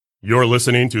You're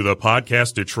listening to the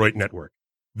Podcast Detroit Network.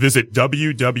 Visit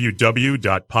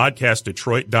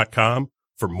www.podcastdetroit.com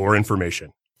for more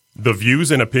information. The views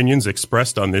and opinions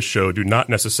expressed on this show do not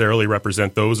necessarily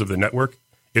represent those of the network,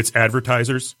 its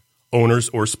advertisers, owners,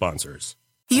 or sponsors.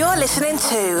 You're listening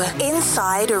to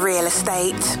Inside Real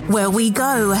Estate, where we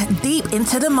go deep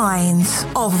into the minds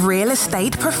of real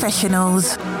estate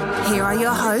professionals. Here are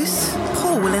your hosts,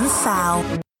 Paul and Sal.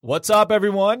 What's up,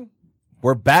 everyone?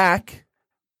 We're back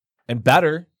and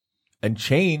better and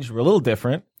changed. We're a little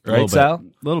different, right, Sal?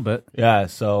 A little bit. Yeah,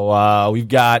 so we've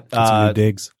got some new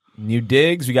digs. New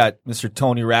digs. We got Mr.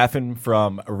 Tony Raffin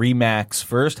from RE/MAX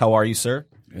First. How are you, sir?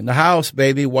 In the house,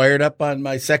 baby, wired up on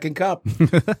my second cup.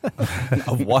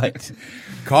 Of what?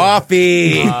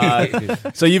 Coffee.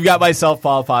 So you've got myself,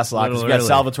 Paul Apostolakis. You've got early.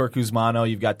 Salvatore Kuzmano.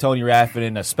 You've got Tony Raffin,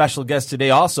 and a special guest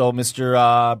today also,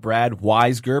 Mr. Brad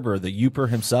Weisgerber, the Youper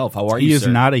himself. How are you, He sir?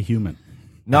 is not a human.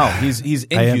 No, he's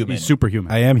inhuman. He's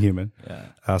superhuman. I am human.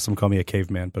 Some call me a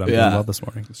caveman, but I'm doing well this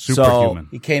morning. So- Superhuman.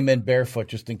 He came in barefoot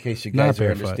just in case you Not guys are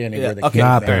barefoot. understanding Yeah, where the okay.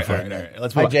 Not caveman barefoot. came in.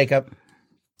 Let's Hi, move on. Jacob.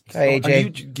 Hi, Are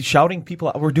AJ. you shouting people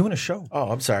out? We're doing a show. Oh,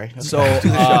 I'm sorry. So,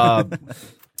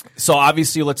 so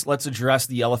obviously, let's address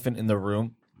the elephant in the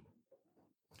room.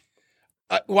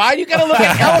 Why you got to look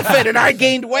at elephant and I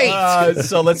gained weight?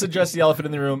 So let's address the elephant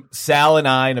in the room. Sal and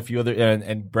I and a few other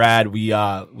and Brad, we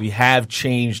have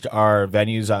changed our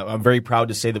venues. I'm very proud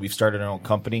to say that we've started our own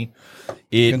company.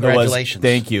 Congratulations.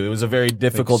 Thank you. It was a very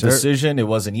difficult decision. It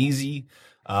wasn't easy.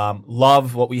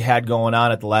 Love what we had going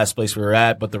on at the last place we were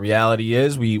at, but the reality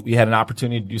is we had an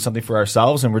opportunity to do something for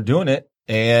ourselves, and we're doing it.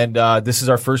 And this is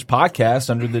our first podcast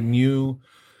under the new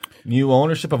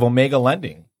ownership of Omega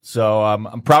Lending. So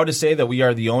I'm proud to say that we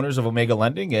are the owners of Omega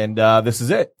Lending, and this is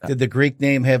it. Did the Greek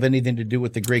name have anything to do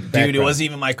with the Greek background? Dude, it wasn't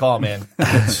even my call, man.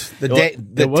 The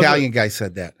Italian guy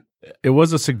said that. It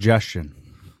was a suggestion.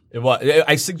 It was.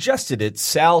 I suggested it.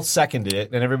 Sal seconded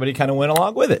it, and everybody kind of went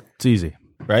along with it, It's easy.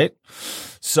 right?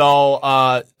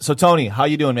 So, so Tony, how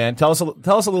you doing, man? Tell us a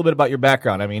little bit about your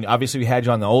background. I mean, obviously we had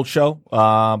you on the old show,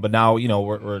 but now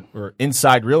we're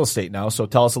inside real estate now. So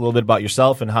tell us a little bit about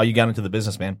yourself and how you got into the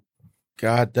business, man.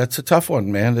 God, that's a tough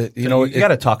one, man. You got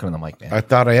to talk into the mic, man. I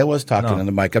thought I was talking in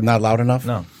the mic. I'm not loud enough.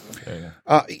 No, there you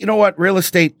go. You know what? Real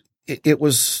estate.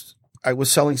 I was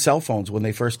selling cell phones when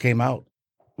they first came out.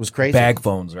 It was crazy. Bag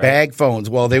phones, right? Bag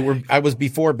phones. Well, I was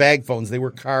before bag phones. They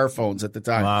were car phones at the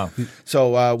time. Wow.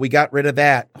 So we got rid of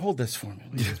that. Hold this for me.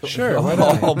 Sure.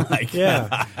 Oh my god.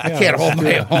 Yeah. I can't hold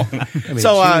my own. I mean,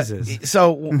 So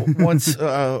Jesus.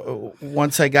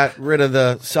 once I got rid of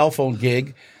the cell phone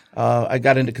gig, I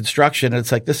got into construction, and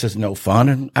it's like, this is no fun.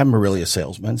 And I'm really a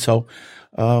salesman. So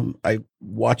I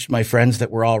watched my friends that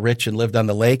were all rich and lived on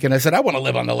the lake, and I said, I want to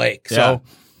live on the lake. Yeah. So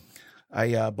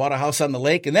I bought a house on the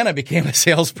lake, and then I became a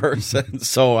salesperson.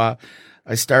 So I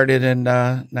started in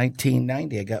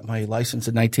 1990. I got my license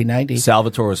in 1990.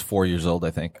 Salvatore was 4 years old,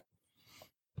 I think.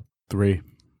 3.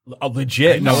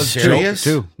 Legit. No, serious?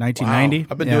 2. 1990. Wow.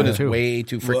 I've been doing this 2. way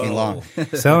too freaking long.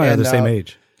 Sal and I are the And, same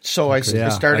age. So I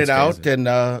started that's out, crazy. and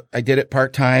I did it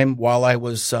part time while I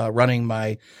was running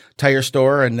my tire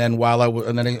store, and then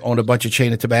and then I owned a bunch of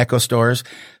chain of tobacco stores.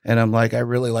 And I'm like, I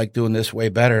really like doing this way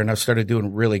better, and I started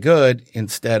doing really good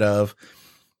instead of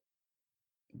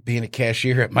being a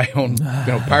cashier at my own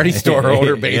party store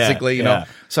owner, basically. You know,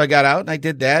 so I got out and I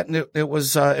did that, and it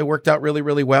worked out really,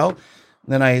 really well.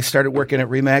 And then I started working at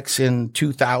RE/MAX in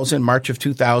 2000, March of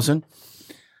 2000.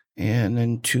 And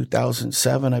in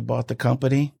 2007, I bought the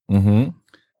company. Mm-hmm.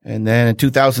 And then in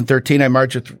 2013, I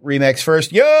merged with RE/MAX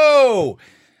First. Yo!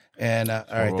 And all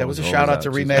right, that was a shout out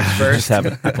to RE/MAX Just First. have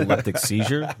an epileptic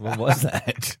seizure. What was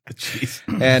that? Jeez.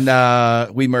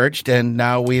 And we merged, and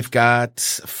now we've got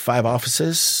 6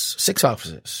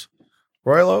 offices.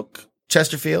 Royal Oak,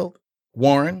 Chesterfield,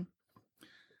 Warren,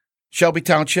 Shelby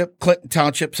Township, Clinton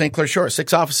Township, St. Clair Shores,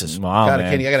 6 offices. Wow, God,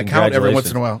 man. I got to count every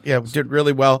once in a while. Yeah, we did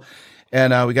really well.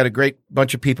 And we got a great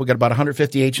bunch of people. We got about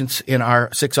 150 agents in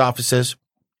our 6 offices.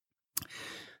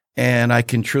 And I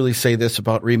can truly say this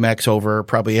about RE/MAX over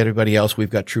probably everybody else. We've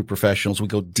got true professionals. We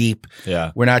go deep.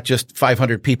 Yeah. We're not just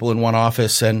 500 people in one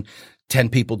office and 10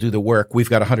 people do the work. We've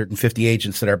got 150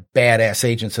 agents that are badass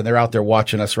agents, and they're out there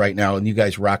watching us right now. And you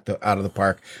guys rock out of the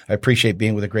park. I appreciate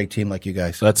being with a great team like you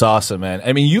guys. That's awesome, man.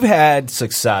 I mean, you've had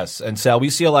success, and Sal, we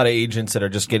see a lot of agents that are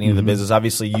just getting into the business.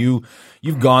 Obviously,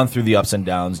 you've gone through the ups and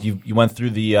downs. You went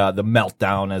through the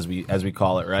meltdown, as we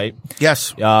call it, right?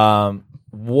 Yes.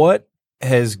 What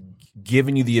has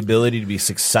given you the ability to be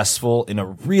successful in a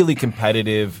really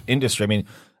competitive industry? I mean,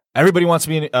 Everybody wants to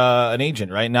be an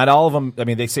agent, right? Not all of them. I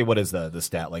mean, they say, what is the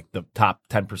stat? Like the top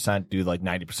 10% do like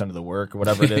 90% of the work or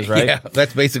whatever it is, right? Yeah,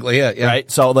 that's basically it. Yeah. Right.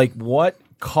 So like what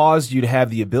caused you to have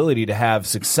the ability to have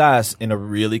success in a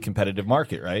really competitive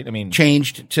market, right? I mean,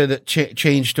 changed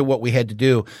to what we had to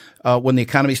do. When the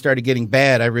economy started getting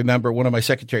bad, I remember one of my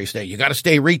secretaries saying, "You got to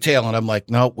stay retail." And I'm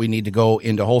like, "No, we need to go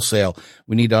into wholesale.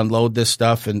 We need to unload this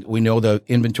stuff. And we know the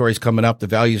inventory's coming up. The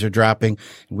values are dropping.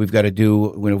 And we've got to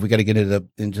we got to get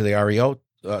into the REO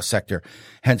sector."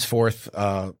 Henceforth,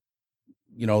 the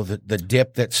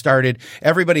dip that started,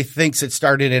 everybody thinks it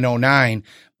started in 2009.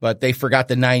 But they forgot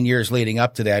the 9 years leading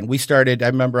up to that. And I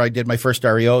remember I did my first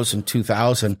REOs in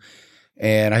 2000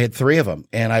 and I had 3 of them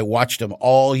and I watched them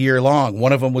all year long.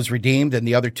 One of them was redeemed and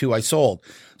the other 2 I sold.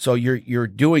 So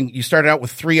you started out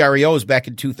with 3 REOs back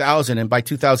in 2000. And by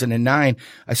 2009,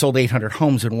 I sold 800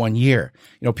 homes in 1 year.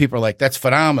 People are like, that's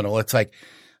phenomenal. It's like,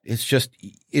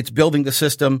 it's building the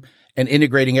system and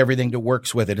integrating everything that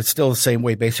works with it. It's still the same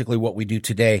way, basically what we do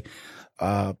today.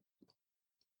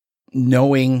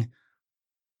 Knowing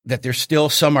that there's still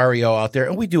some REO out there,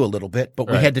 and we do a little bit, but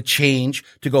we had to change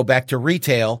to go back to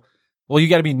retail. Well, you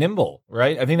got to be nimble,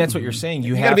 right? I think that's what you're saying.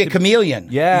 You got to be a chameleon.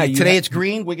 Yeah. Today it's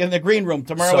green. We get in the green room.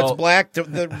 Tomorrow it's black.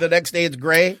 The next day it's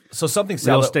gray. So something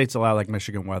real estate's a lot like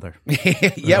Michigan weather.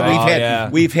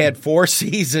 We've had 4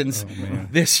 seasons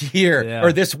this year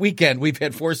or this weekend. We've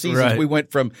had 4 seasons. Right. We went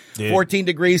from 14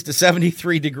 degrees to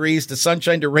 73 degrees to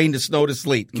sunshine to rain to snow to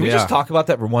sleet. Can we just talk about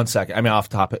that for 1 second? I mean, off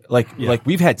topic. Like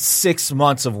we've had 6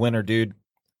 months of winter, dude.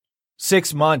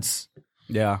 6 months.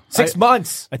 Yeah. 6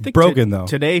 months. I think broken though.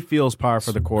 Today feels par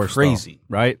for the course. Crazy,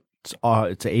 though, right?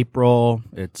 It's April.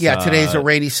 Today's a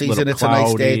rainy season. It's cloudy, a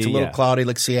nice day. It's a little cloudy,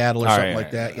 like Seattle or something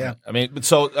like that. Yeah. I mean,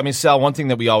 Sal, one thing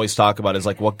that we always talk about is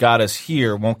like what got us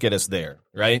here won't get us there,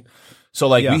 right? So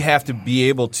like we have to be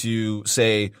able to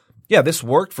say, yeah, this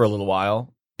worked for a little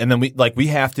while, and then we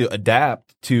have to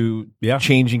adapt to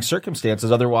changing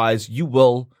circumstances. Otherwise, you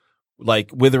will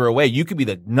wither away. You could be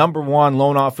the number 1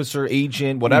 loan officer,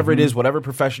 agent, whatever it is, whatever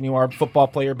profession you are, football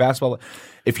player, basketball.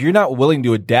 If you're not willing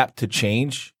to adapt to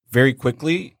change very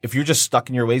quickly, if you're just stuck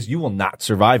in your ways, you will not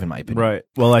survive, in my opinion. Right.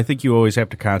 Well, I think you always have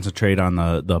to concentrate on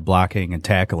the blocking and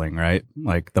tackling, right?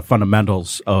 Like the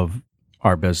fundamentals of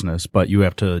our business, but you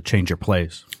have to change your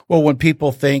plays. Well, when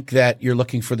people think that you're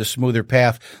looking for the smoother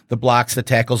path, the blocks, the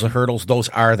tackles, the hurdles, those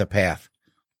are the path.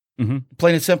 Mm-hmm.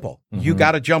 Plain and simple. Mm-hmm. You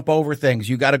got to jump over things.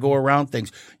 You got to go around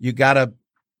things. You got to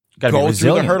go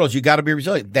through the hurdles. You got to be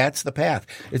resilient. That's the path.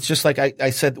 It's just like I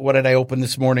said, what did I open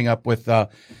this morning up with?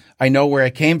 I know where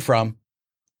I came from,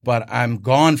 but I'm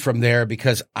gone from there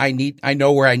because I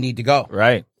know where I need to go.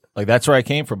 Right. Like that's where I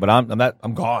came from, but I'm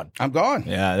gone. I'm gone.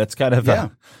 Yeah. That's kind of deja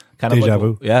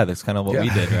vu. That's kind of what we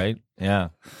did. Right. Yeah.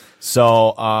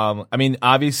 So, I mean,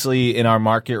 obviously in our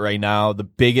market right now, the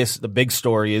big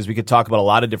story is we could talk about a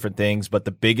lot of different things, but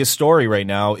the biggest story right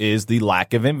now is the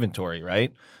lack of inventory,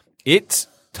 right? It's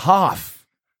tough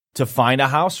to find a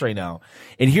house right now.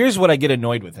 And here's what I get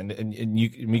annoyed with, and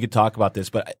we could talk about this,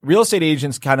 but real estate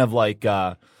agents kind of like,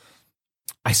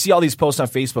 I see all these posts on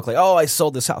Facebook like, oh, I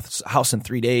sold this house in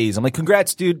 3 days. I'm like,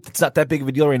 congrats, dude. It's not that big of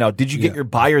a deal right now. Did you get your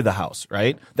buyer the house,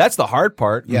 right? That's the hard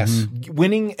part. Yes. Mm-hmm.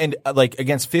 Winning and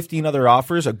against 15 other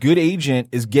offers, a good agent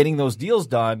is getting those deals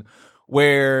done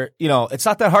where, it's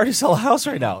not that hard to sell a house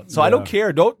right now. So I don't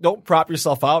care. Don't prop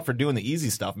yourself out for doing the easy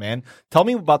stuff, man. Tell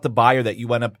me about the buyer that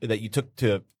you took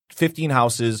to 15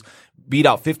 houses, beat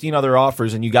out 15 other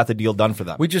offers, and you got the deal done for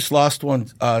them. We just lost one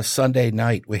Sunday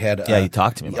night. We had you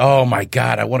talked to me about oh my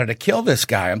God, I wanted to kill this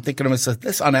guy. I'm thinking to myself,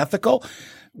 this unethical?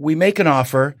 We make an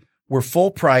offer, we're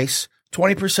full price,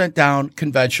 20% down,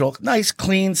 conventional, nice,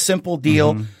 clean, simple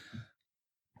deal. Mm-hmm.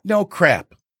 No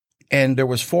crap. And there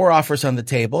was 4 offers on the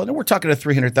table, and we're talking a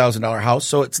 $300,000 house,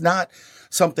 so it's not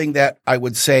something that I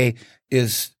would say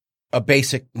is a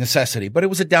basic necessity, but it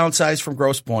was a downsize from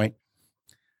Grosse Pointe.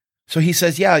 So he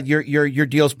says, yeah, your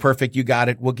deal's perfect. You got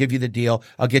it. We'll give you the deal.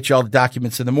 I'll get you all the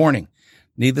documents in the morning.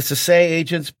 Needless to say,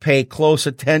 agents, pay close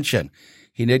attention.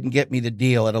 He didn't get me the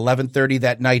deal. At 11:30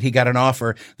 that night, he got an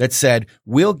offer that said,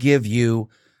 we'll give you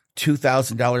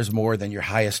 $2,000 more than your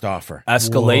highest offer.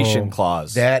 Escalation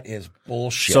clause. That is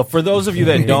bullshit. So for those of you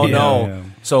that don't know,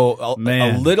 so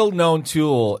a little known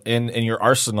tool in your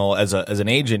arsenal as an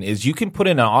agent is you can put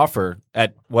in an offer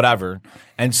at whatever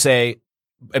and say,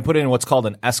 and put in what's called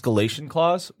an escalation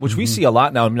clause, which we see a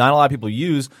lot now. Not a lot of people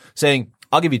use, saying,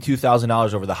 I'll give you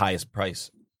 $2,000 over the highest price.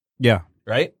 Yeah.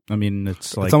 right? I mean,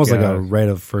 it's like it's almost like a right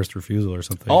of first refusal or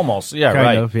something. Almost, yeah, kind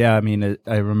right. of, yeah. I mean,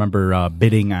 I remember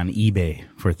bidding on eBay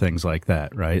for things like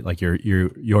that, right? Like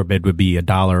your bid would be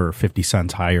 $1 or 50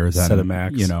 cents higher than Set a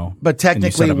max. you know. But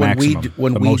technically, and you set a maximum,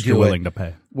 when the we most you're do willing it, to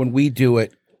pay. when we do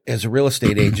it as a real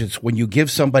estate agents, when you give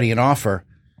somebody an offer,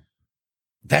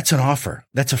 that's an offer.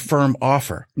 That's a firm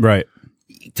offer. Right.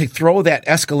 To throw that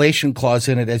escalation clause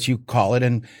in it, as you call it,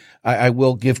 and I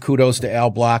will give kudos to Al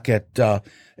Block at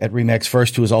Remax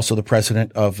First, who is also the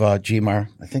president of GMAR.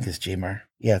 I think it's GMAR.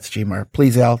 Yeah, it's GMAR.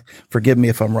 Please, Al, forgive me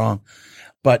if I'm wrong.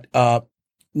 But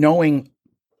knowing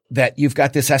that you've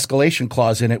got this escalation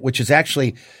clause in it, which is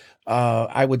actually,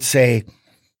 I would say,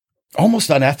 almost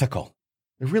unethical.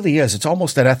 It really is. It's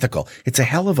almost unethical. It's a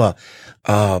hell of a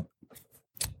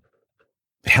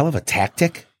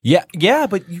tactic. Yeah,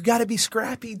 but you got to be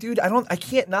scrappy, dude. I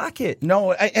can't knock it.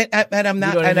 No, and I'm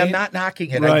not, I'm not knocking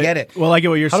it. Right. I get it. Well, I get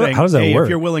what you're saying. how does that work? If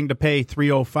you're willing to pay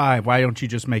 $305, why don't you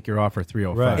just make your offer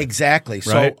 $305? Right. Exactly.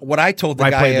 So Right. what I told the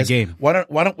Why guy play the is, game? why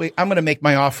don't we? I'm going to make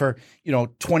my offer,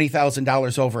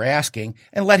 $20,000 over asking,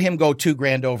 and let him go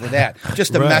 $2,000 over that,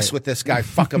 just to Right. mess with this guy,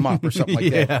 fuck him up or something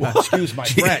like that. Well, excuse my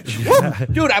French, dude.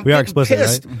 I'm We are getting explicit,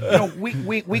 pissed.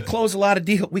 right? We close a lot of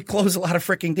deals. We close a lot of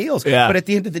freaking deals. Yeah. But at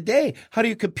the end of the day, how do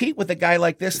you compete with a guy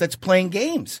like this that's playing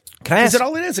games? Can I Is ask- it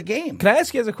all it is? A game. Can I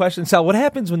ask you guys a question, Sal? What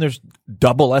happens when there's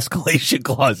double escalation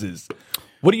clauses?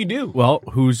 What do you do? Well,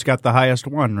 who's got the highest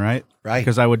one, right? Right.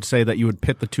 Because I would say that you would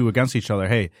pit the two against each other.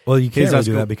 Hey, Well, you can't his really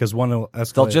do escal- that because one will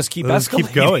escalate. They'll just keep They'll escalating,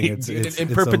 keep going. It's dude, it's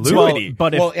in a perpetuity. loop.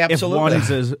 But Well, if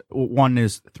absolutely. one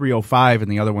is 305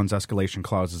 and the other one's escalation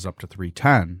clause is up to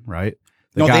 310, right?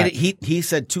 The No, guy- he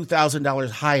said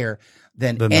 $2,000 higher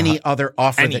than Than any other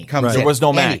offer Any. that comes Right. in. There was no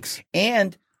Any. max.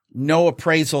 And no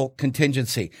appraisal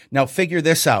contingency. Now figure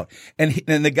this out. And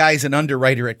the guy's an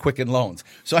underwriter at Quicken Loans.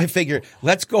 So I figured,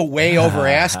 let's go way over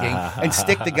asking and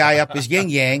stick the guy up as yin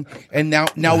yang. And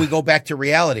now we go back to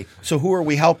reality. So who are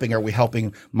we helping? Are we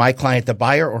helping my client, the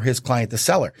buyer, or his client, the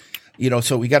seller?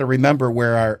 So we got to remember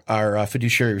where our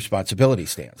fiduciary responsibility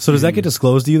stands. So does that get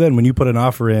disclosed to you then? When you put an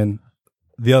offer in,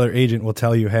 the other agent will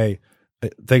tell you, hey,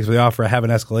 thanks for the offer. I have an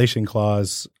escalation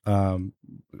clause,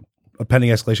 a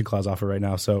pending escalation clause offer right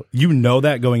now. So you know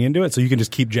that going into it, so you can just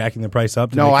keep jacking the price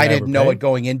up. To No, make I it didn't know overpay? it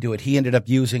going into it. He ended up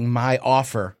using my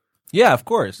offer. Yeah, of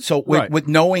course. So Right. with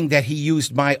knowing that he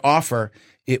used my offer,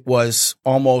 it was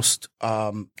almost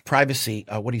privacy.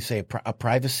 What do you say? A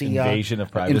privacy Invasion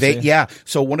of privacy. Yeah.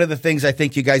 So one of the things I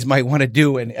think you guys might want to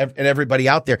do, and everybody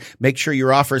out there, make sure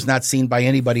your offer is not seen by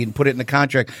anybody, and put it in the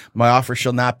contract. My offer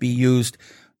shall not be used.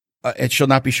 It shall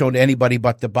not be shown to anybody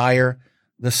but the buyer,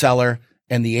 the seller,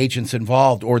 and the agents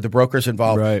involved or the brokers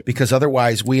involved, Right. because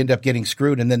otherwise we end up getting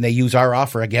screwed, and then they use our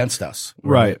offer against us.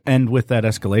 Right. And with that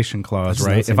escalation clause, That's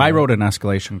right? nothing, If I right? wrote an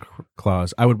escalation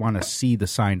clause, I would want to see the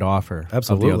signed offer of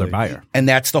Absolutely. the other buyer. And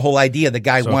that's the whole idea. The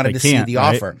guy So if wanted they to see can't, the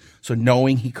right? offer. So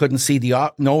knowing he couldn't see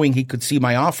knowing he could see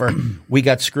my offer, we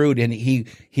got screwed, and he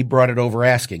brought it over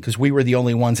asking, because we were the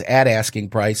only ones at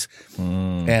asking price,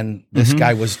 and this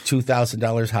guy was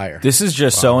 $2,000 higher. This is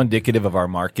just so indicative of our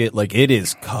market. Like, it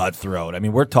is cutthroat. I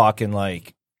mean, we're talking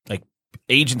like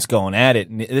agents going at it.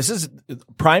 And this is a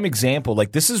prime example.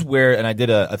 Like, this is where, and I did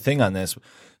a thing on this.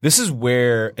 This is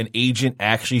where an agent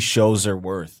actually shows their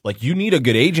worth. Like, you need a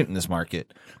good agent in this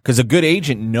market, because a good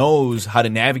agent knows how to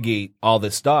navigate all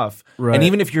this stuff. Right. And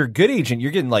even if you're a good agent,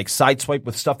 you're getting like sideswiped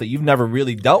with stuff that you've never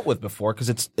really dealt with before, because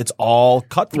it's all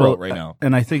cutthroat right now.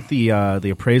 And I think the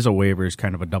appraisal waiver is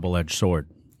kind of a double-edged sword.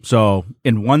 So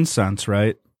in one sense,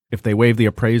 right, if they waive the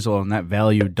appraisal and that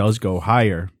value does go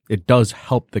higher, it does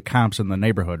help the comps in the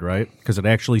neighborhood, right? Because it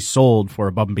actually sold for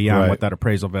above and beyond Right. what that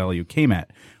appraisal value came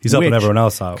at. He's helping which everyone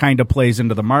else out. Kind of plays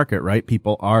into the market, right?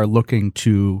 People are looking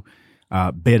to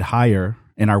bid higher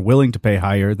and are willing to pay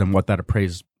higher than what that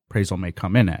appraisal may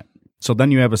come in at. So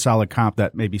then you have a solid comp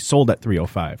that maybe sold at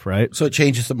 305, right? So it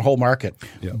changes the whole market.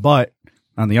 But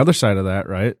on the other side of that,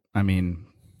 right? I mean,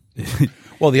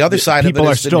 Well, the other side people of it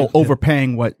are is the still new-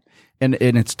 overpaying what, and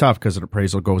it's tough because an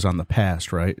appraisal goes on the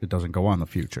past, right? It doesn't go on the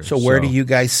future. So where do you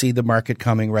guys see the market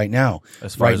coming right now?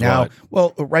 As far right as now,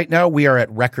 what? well, right now we are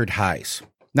at record highs.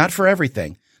 Not for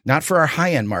everything, not for our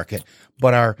high end market,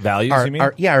 but our Values, Our, you mean?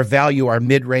 our value, our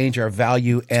mid range, our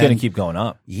value. It's going to keep going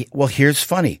up. Well, here's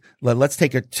funny. Let's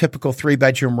take a typical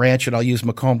 3-bedroom ranch, and I'll use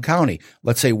Macomb County.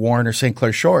 Let's say Warren or St.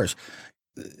 Clair Shores.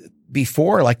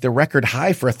 Before, like, the record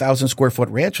high for 1,000 square foot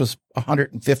ranch was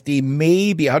 150,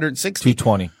 maybe 160.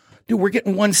 220. Dude, we're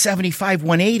getting 175,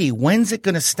 180. When's it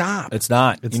going to stop? It's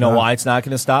not. It's you know not. why it's not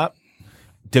going to stop?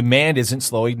 Demand isn't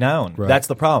slowing down. Right. That's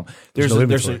the problem. There's no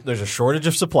inventory. There's a shortage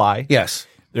of supply. Yes.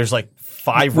 There's like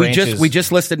 5 ranches. We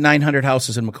just listed 900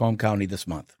 houses in Macomb County this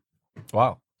month.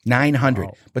 Wow. 900.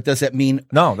 Wow. But does that mean?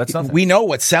 No, that's nothing. We know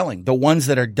what's selling, the ones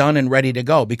that are done and ready to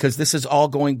go, because this is all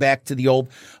going back to the old,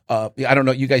 I don't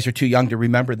know, you guys are too young to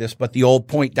remember this, but the old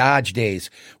Point Dodge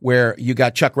days where you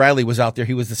got Chuck Riley was out there.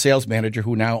 He was the sales manager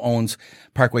who now owns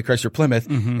Parkway Chrysler Plymouth.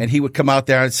 And he would come out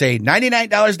there and say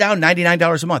 $99 down,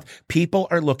 $99 a month. People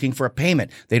are looking for a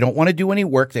payment. They don't want to do any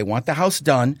work. They want the house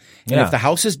done. And if the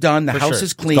house is done, the house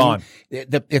is clean.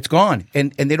 It's gone.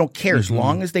 And they don't care as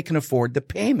long as they can afford the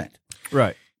payment.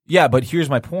 Right. Yeah, but here's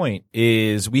my point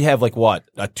is we have like what,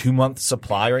 a 2-month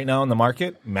supply right now in the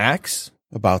market, max?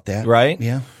 About that. Right?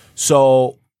 Yeah.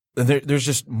 So there's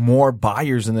just more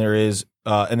buyers than there is,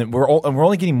 and then we're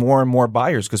only getting more and more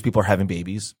buyers because people are having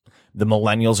babies. The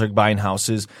millennials are buying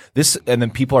houses. And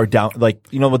then people are down. Like,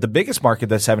 you know what? The biggest market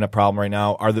that's having a problem right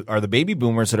now are the baby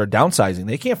boomers that are downsizing.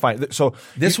 They can't find. So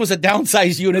this was a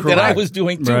downsized unit that I was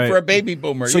doing too for a baby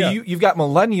boomer. So you've got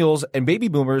millennials and baby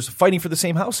boomers fighting for the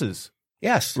same houses.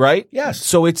 Yes. Right? Yes.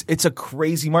 So it's a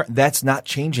crazy market. That's not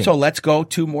changing. So let's go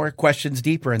 2 more questions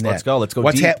deeper in that. Let's go.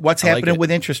 What's happening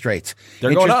with interest rates?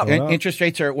 They're going up. Interest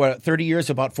rates are 30 years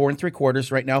about 4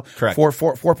 3/4 right now. Correct.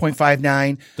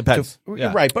 4.59. Depends.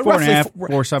 Right, but 4.5,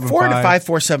 roughly 4.75. 4 to 5,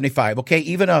 4.75. Okay,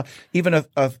 even a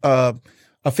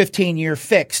 15-year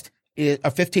fixed.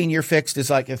 A 15-year fixed is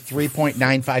like a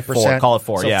 3.95%. Call it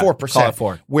 4. So yeah. 4%. Call it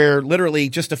 4. Where literally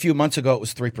just a few months ago it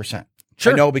was 3%.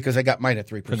 Sure. I know because I got mine at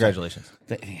 3%. Congratulations.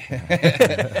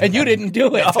 And you didn't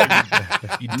do it.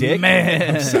 You dick?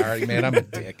 Man. I'm sorry, man. I'm a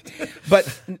dick.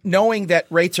 But knowing that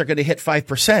rates are going to hit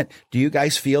 5%, do you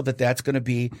guys feel that that's going to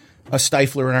be a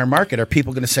stifler in our market? Are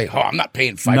people going to say, I'm not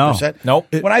paying 5%? Nope.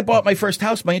 When I bought my first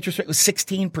house, my interest rate was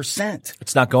 16%.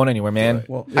 It's not going anywhere, man.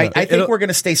 Well, I think we're going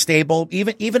to stay stable.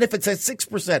 Even if it's at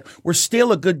 6%, we're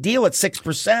still a good deal at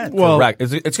 6%. Well, correct.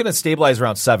 It's going to stabilize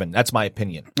around 7. That's my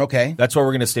opinion. Okay. That's where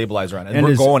we're going to stabilize around. And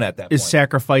we're going at that point. Is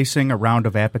sacrificing a round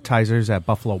of appetizers at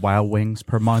Buffalo Wild Wings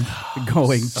per month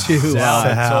going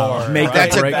to make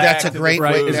that's a great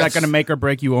way. Is that going to make or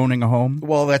break you owning a home?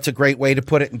 Well, that's a great way to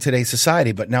put it in today's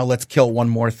society. But now let's kill one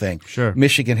more thing. Sure.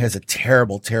 Michigan has a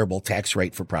terrible, terrible tax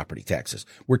rate for property taxes.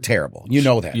 We're terrible. You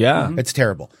know that. Yeah. It's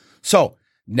terrible. So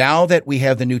now that we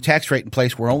have the new tax rate in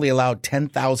place, we're only allowed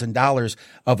 $10,000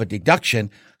 of a deduction.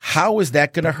 How is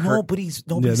that going to hurt? Nobody's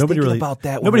thinking really, about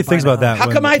that. Nobody thinks about that.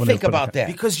 How come I think about that?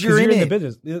 Because you're in the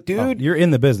business, dude. You're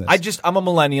in the business. I'm a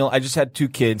millennial. I just had 2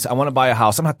 kids. I want to buy a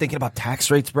house. I'm not thinking about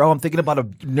tax rates, bro. I'm thinking about a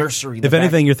nursery. If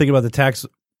anything, you're thinking about the tax,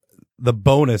 the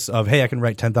bonus of, hey, I can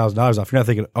write $10,000 off. You're not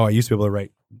thinking, I used to be able to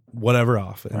write whatever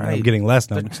off, and I'm getting less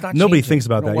now. Nobody thinks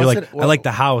about that. You're like, I like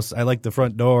the house, I like the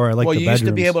front door, I like the bedrooms. Well, you used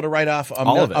to be able to write off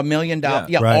 $1 million,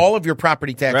 all of your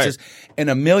property taxes, and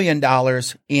 $1 million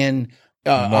in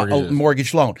a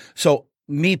mortgage loan. So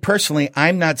me personally,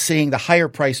 I'm not seeing the higher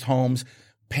priced homes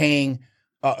paying.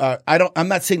 I'm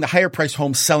not seeing the higher priced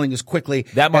homes selling as quickly.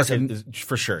 That market is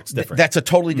for sure. It's different. That's a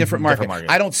totally different market.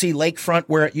 I don't see lakefront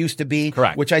where it used to be.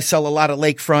 Correct. Which I sell a lot of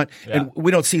lakefront, and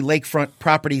we don't see lakefront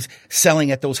properties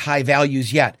selling at those high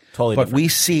values yet. Totally but different. We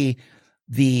see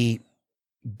the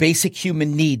basic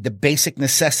human need, the basic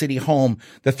necessity home,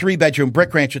 the 3-bedroom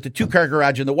brick ranch with the 2-car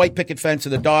garage and the white picket fence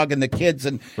and the dog and the kids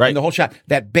and the whole shop.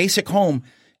 That basic home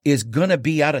is going to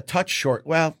be out of touch short.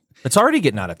 Well, it's already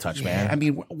getting out of touch, man. I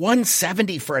mean,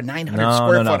 $170 for a 900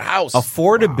 square foot house.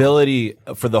 Affordability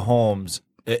for the homes,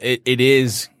 it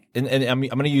is. And I'm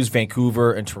going to use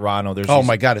Vancouver and Toronto. There's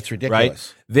my God, it's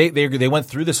ridiculous. Right? They went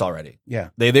through this already. Yeah.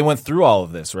 They went through all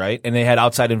of this, right? And they had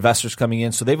outside investors coming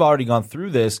in. So they've already gone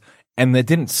through this, and it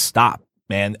didn't stop,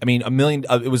 man. I mean,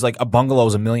 it was like a bungalow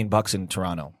was $1 million in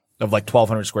Toronto of like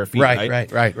 1,200 square feet.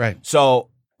 Right. So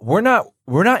we're not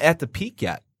at the peak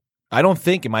yet. I don't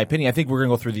think, in my opinion, I think we're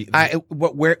going to go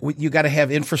through you got to have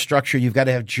infrastructure, you've got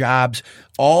to have jobs.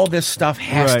 All this stuff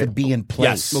has to be in place.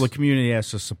 Yes. Well, the community has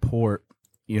to support,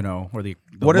 or the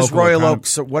what is Royal Oak?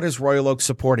 So what is Royal Oak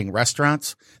supporting?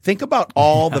 Restaurants? Think about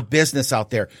all the business out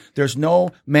there. There's no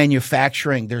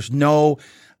manufacturing. There's no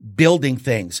building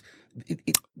things.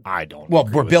 I don't. Well,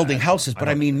 we're building houses, but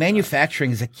I mean,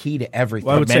 manufacturing is a key to everything.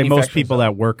 Well, I would say most people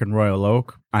that work in Royal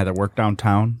Oak either work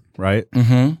downtown, right?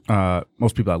 Mm-hmm.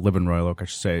 Most people that live in Royal Oak, I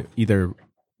should say, either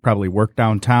probably work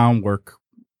downtown,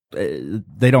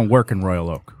 they don't work in Royal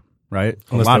Oak, right?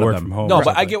 Unless they work from home. No,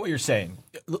 but I get what you're saying.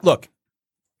 Look,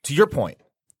 to your point,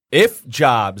 if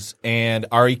jobs and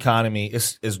our economy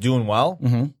is doing well,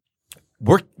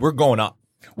 we're going up.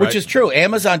 Which is true.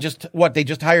 Amazon they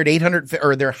just hired 800,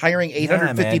 or they're hiring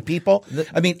 850 people.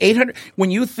 I mean, 800, when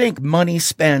you think money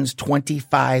spends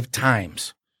 25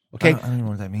 times, okay? I don't know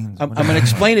what that means. I'm going to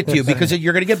explain it to you because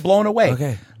you're going to get blown away.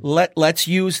 Okay. let's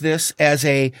use this as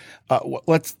a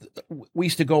we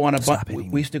used to go on I'm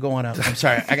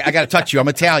sorry, I got to touch you. I'm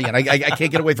Italian. I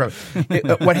can't get away from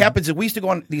it. What happens is we used to go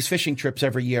on these fishing trips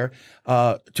every year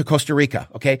to Costa Rica,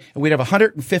 okay? And we'd have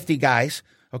 150 guys.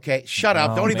 Okay, shut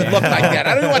up. Don't even look like that.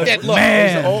 I don't know what that looks.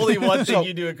 There's only one thing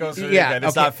you do in Costa Rica, and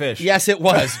it's not fish. Yes, it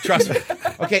was. Trust me.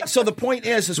 Okay, so the point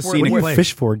is we're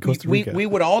fish for in Costa Rica. We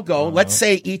would all go. Let's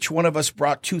say each one of us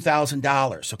brought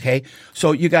 $2,000. Okay,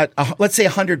 so you got let's say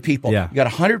 100 people. Yeah. You got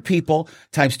 100 people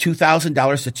times $2,000.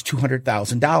 That's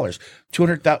 $200,000.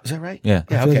 200,000. Is that right? Yeah.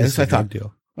 Yeah. Okay, that's what I thought.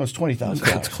 Deal. No, it's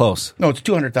 $20,000. It's close. No, it's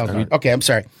 $200,000. Okay, I'm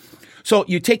sorry. So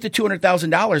you take the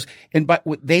 $200,000 and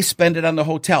they spend it on the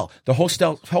hotel. The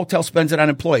hotel spends it on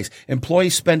employees.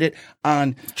 Employees spend it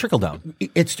on trickle down.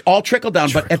 It's all trickle down.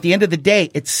 But at the end of the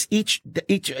day, it's each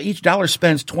dollar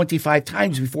spends 25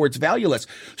 times before it's valueless.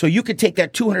 So you could take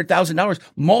that $200,000,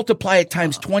 multiply it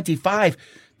times 25,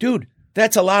 dude.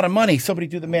 That's a lot of money. Somebody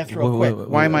do the math real quick.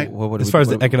 Why am I? As far as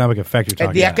the economic effect you're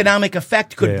talking the about. economic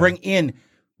effect could bring in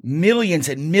millions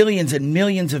and millions and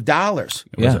millions of dollars.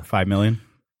 Was it 5 million?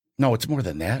 No, it's more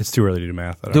than that. It's too early to do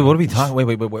math. Dude, what are we talking?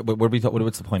 Wait. What are we talking?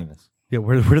 What's the point of this? Yeah,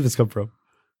 where did this come from?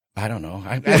 I don't know.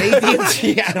 At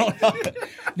AT&T, I don't know.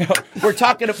 No, we're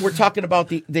talking about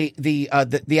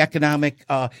the economic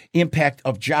impact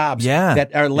of jobs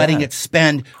that are letting it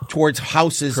spend towards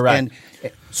houses. Correct.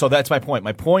 And so that's my point.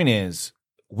 My point is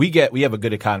we have a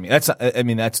good economy. That's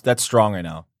strong right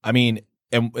now. I mean,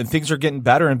 and things are getting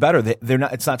better and better. They're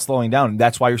not. It's not slowing down.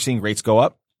 That's why you're seeing rates go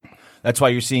up. That's why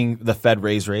you're seeing the Fed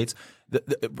raise rates.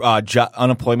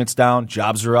 Unemployment's down,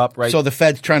 jobs are up, right? So the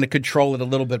Fed's trying to control it a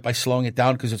little bit by slowing it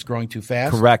down because it's growing too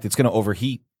fast? Correct. It's going to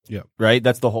overheat. Yeah. Right?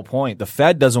 That's the whole point. The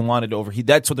Fed doesn't want it to overheat.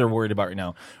 That's what they're worried about right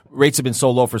now. Rates have been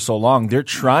so low for so long. They're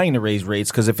trying to raise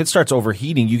rates because if it starts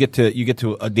overheating, you get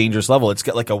to a dangerous level. It's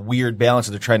got like a weird balance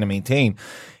that they're trying to maintain.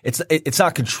 It's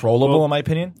not controllable, in my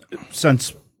opinion.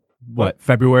 Since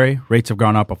February, rates have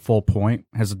gone up a full point.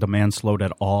 Has the demand slowed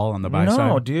at all on the buy side?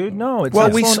 No, dude, no. It's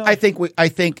well, I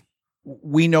think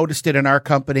we noticed it in our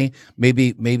company.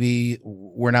 Maybe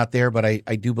we're not there, but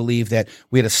I do believe that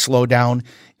we had a slowdown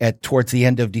towards the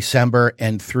end of December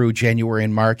and through January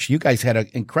and March. You guys had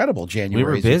an incredible January.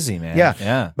 We were busy, man.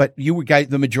 Yeah. But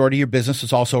the majority of your business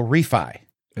is also refi.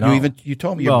 No. You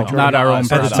told me your majority. Not our own.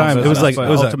 At the time, it was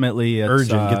ultimately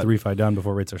urgent. Get the refi done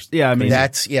before rates are. Yeah, I mean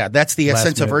that's the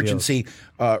essence of urgency.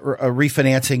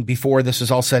 Refinancing before this is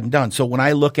all said and done. So when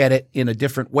I look at it in a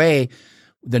different way,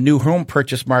 the new home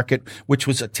purchase market, which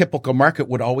was a typical market,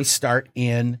 would always start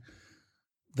in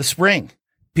the spring.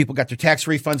 People got their tax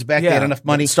refunds back. They had enough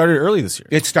money. It started early this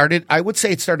year. I would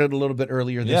say it started a little bit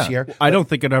earlier this year. I don't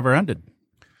think it ever ended.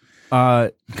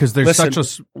 Because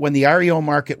there's when the REO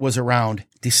market was around,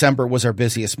 December was our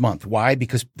busiest month. Why?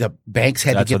 Because the banks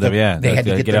had to get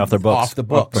them off their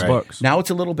books. Right. Now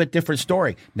it's a little bit different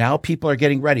story. Now people are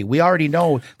getting ready. We already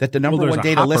know that the number one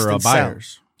day to list and sell.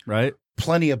 Right?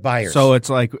 Plenty of buyers. So it's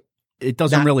like it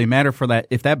doesn't really matter for that.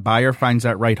 If that buyer finds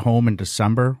that right home in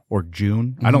December or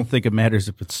June, I don't think it matters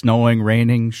if it's snowing,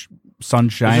 raining, sun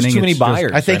shining. There's too many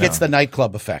buyers. I think it's the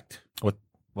nightclub effect. What?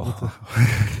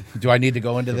 Do I need to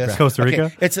go into this? Costa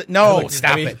Rica? Okay.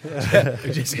 Stop it.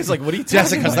 Jessica's like, what are you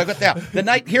talking Jessica's about?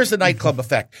 like, here's the nightclub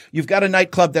effect. You've got a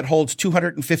nightclub that holds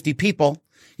 250 people.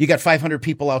 You got 500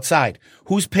 people outside.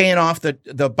 Who's paying off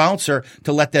the bouncer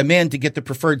to let them in to get the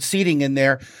preferred seating in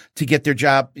there to get their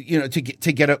job, to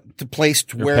get a place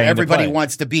where everybody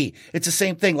wants to be. It's the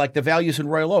same thing like the values in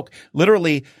Royal Oak.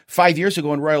 Literally 5 years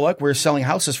ago in Royal Oak, we were selling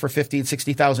houses for $50,000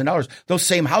 and $60,000. Those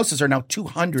same houses are now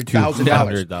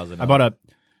 $200,000. I bought a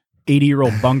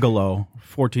 80-year-old bungalow,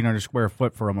 1,400 square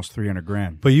foot for almost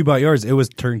 $300,000. But you bought yours. It was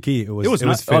turnkey. It was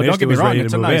finished. Don't get me wrong. Ready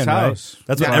It's to a move nice in, house. Right?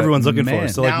 That's what everyone's looking for.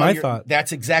 So my thought.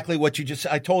 That's exactly what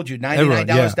I told you.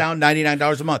 $99 down,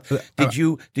 $99 a month. Did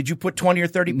you put 20 or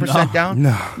 30% down?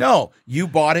 No. You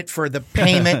bought it for the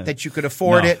payment that you could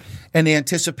afford it and the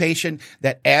anticipation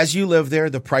that as you live there,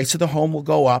 the price of the home will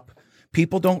go up.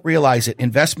 People don't realize it.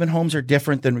 Investment homes are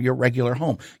different than your regular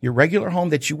home. Your regular home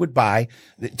that you would buy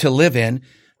to live in,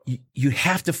 you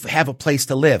have to have a place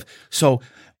to live. So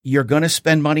you're going to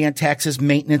spend money on taxes,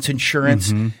 maintenance,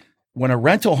 insurance. Mm-hmm. When a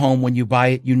rental home, when you buy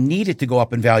it, you need it to go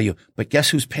up in value. But guess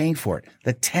who's paying for it?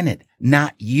 The tenant,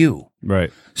 not you.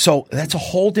 Right. So that's a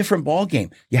whole different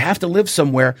ballgame. You have to live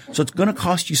somewhere. So it's going to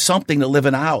cost you something to live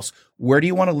in a house. Where do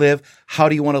you want to live? How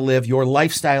do you want to live? Your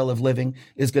lifestyle of living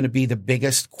is going to be the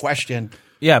biggest question.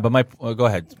 Yeah, but go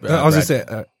ahead. I was going to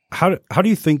say, how do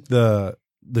you think the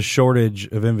shortage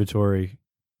of inventory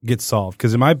gets solved?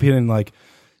 Because in my opinion, like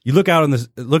you look out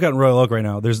in Royal Oak right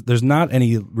now. There's not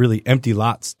any really empty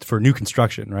lots for new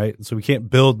construction, right? So we can't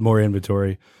build more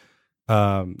inventory.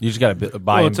 You just got to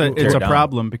buy. Well, it's a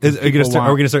problem because are we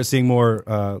going to start seeing more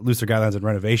looser guidelines and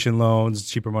renovation loans,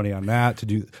 cheaper money on that to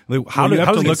do? How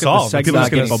does it get solved? People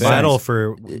just going to settle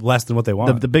for less than what they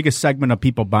want. The biggest segment of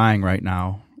people buying right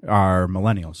now are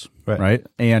millennials, right?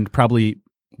 And probably.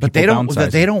 But they don't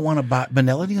want to buy.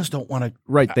 Millennials don't want to.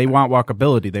 Right. They want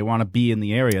walkability. They want to be in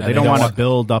the area. They don't want to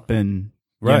build up in,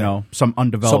 some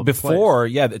undeveloped. So before,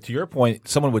 to your point,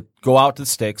 someone would go out to the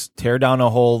sticks, tear down a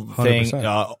whole thing,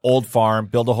 old farm,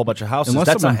 build a whole bunch of houses. Unless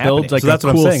that's someone not happening. builds like so that's a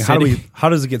what cool I'm saying. city. How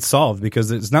does it get solved? Because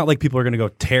it's not like people are going to go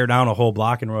tear down a whole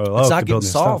block in Royal Oak. It's not to getting build new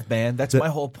solved, stuff. man. That's my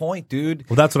whole point, dude.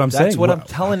 Well, that's what I'm saying. That's what I'm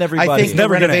telling everybody. I think the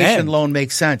never gonna renovation end. loan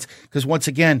makes sense because once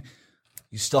again,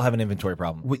 you still have an inventory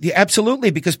problem.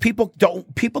 absolutely, because people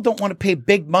don't want to pay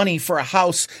big money for a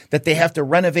house that they have to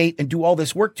renovate and do all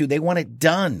this work to. They want it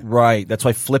done. Right. That's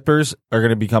why flippers are going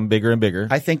to become bigger and bigger.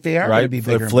 I think they are going to be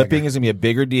bigger. Flipping is going to be a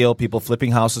bigger deal. People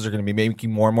flipping houses are going to be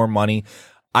making more and more money.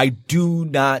 I do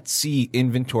not see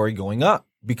inventory going up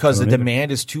because the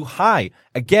demand is too high.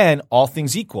 Again, all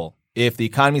things equal. If the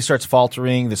economy starts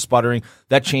faltering, the sputtering,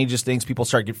 that changes things. People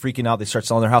start freaking out. They start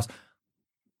selling their house.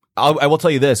 I will tell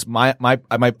you this: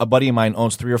 a buddy of mine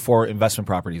owns 3 or 4 investment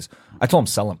properties. I told him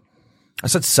sell them. I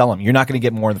said sell them. You're not going to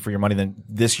get more for your money than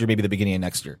this year, maybe the beginning of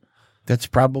next year. That's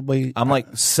probably. I'm like,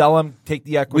 sell them, take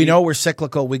the equity. We know we're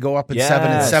cyclical. We go up in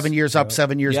 7 years up,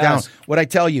 7 years down. What I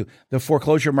tell you, the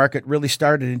foreclosure market really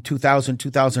started in 2000,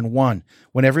 2001,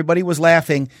 when everybody was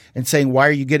laughing and saying, why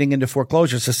are you getting into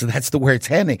foreclosures? I said, that's where it's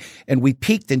heading. And we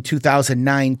peaked in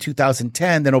 2009,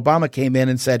 2010. Then Obama came in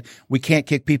and said, we can't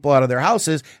kick people out of their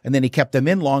houses. And then he kept them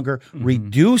in longer,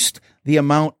 reduced the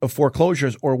amount of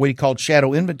foreclosures, or what he called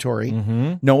shadow inventory,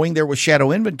 knowing there was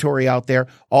shadow inventory out there.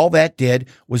 All that did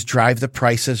was drive the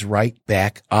prices right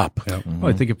back up. Well,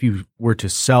 I think if you were to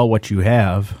sell what you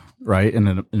have, right, in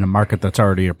a market that's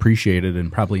already appreciated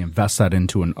and probably invest that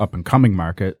into an up and coming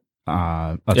market,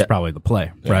 that's probably the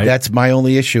play, right? That's my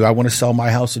only issue. I want to sell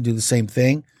my house and do the same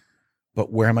thing.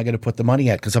 But where am I going to put the money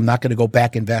at? Because I'm not going to go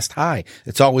back invest high.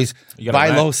 It's always buy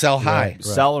low, sell high.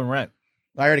 Sell and rent.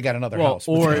 I already got another house.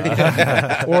 Or you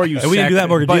And we didn't do that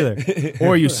mortgage either.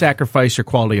 or you sacrifice your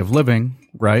quality of living,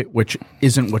 right? Which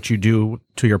isn't what you do,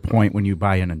 to your point, when you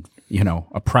buy in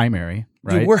a primary,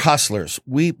 right? Dude, we're hustlers.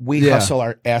 We hustle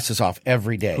our asses off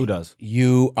every day. Who does?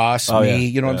 You, us, me. yeah.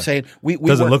 You know what I'm saying? We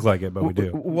Doesn't work- look like it, but we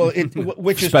do. Well,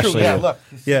 which is Especially true. Yeah, you. look.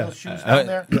 Yeah. Those shoes down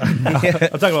there.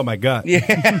 I'm talking about my gut.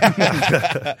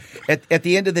 At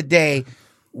the end of the day,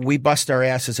 we bust our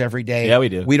asses every day. Yeah, we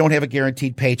do. We don't have a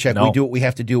guaranteed paycheck. No. We do what we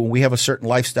have to do, and we have a certain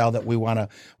lifestyle that we want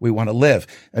to live.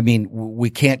 I mean, we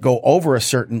can't go over a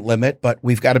certain limit, but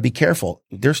we've got to be careful.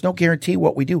 There's no guarantee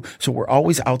what we do, so we're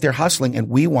always out there hustling, and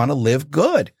we want to live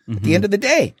good at the end of the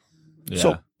day. Yeah.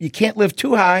 So you can't live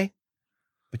too high,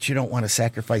 but you don't want to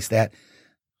sacrifice that.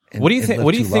 What do you think?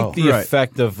 What do you think the Right.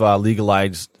 effect of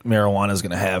legalized marijuana is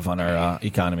going to have on our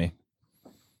economy?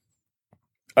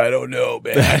 I don't know,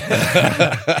 man.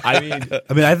 I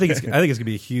mean, I think it's going to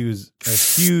be a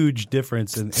huge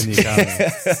difference in the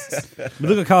economy. I mean,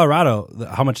 look at Colorado,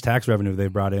 how much tax revenue they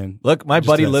brought in. look, my just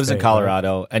buddy to that lives in state,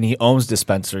 Colorado, and he owns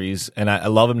dispensaries, and I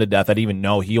love him to death. I didn't even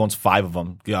know he owns 5 of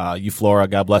them. Flora,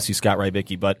 God bless you, Scott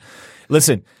Rybicki. But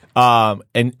listen,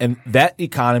 and that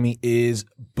economy is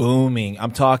booming.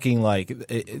 I'm talking like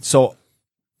so.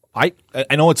 I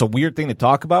know it's a weird thing to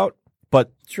talk about, but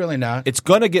It's really not. it's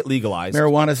going to get legalized.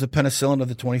 Marijuana is the penicillin of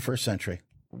the 21st century.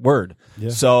 Word.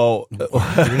 So,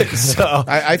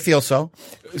 I feel so.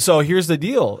 So here's the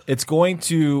deal. It's going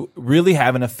to really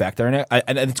have an effect on it,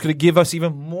 and it's going to give us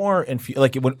even more. It's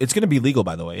going to be legal,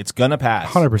 by the way. It's going to pass.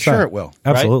 100%. Sure it will.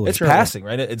 Right? Absolutely. It's passing,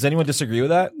 right? Does anyone disagree with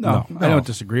that? No, I don't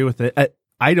disagree with it.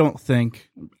 I don't think,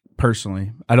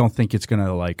 personally, it's going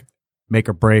to make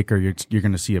or break, or you're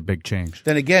going to see a big change.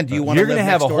 Then again, do you want to You're going to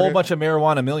have a next door whole bunch of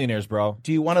marijuana millionaires, bro.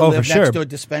 Do you want to Oh, live for next sure. to a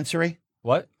dispensary?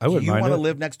 What? I wouldn't Do you mind want to it.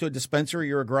 live next to a dispensary?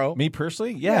 You're a grow? Me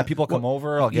personally? Yeah. People come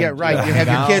over. I'll get, Yeah, right. You have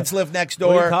your kids live next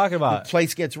door. What are you talking about? The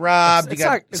place gets robbed. It's you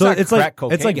got, not- So not it's crack like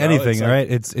cocaine, it's like bro. anything, It's all like-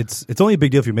 right? It's only a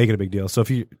big deal if you make it a big deal. So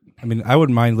I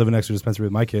wouldn't mind living next to a dispensary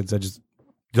with my kids. I just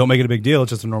don't make it a big deal. It's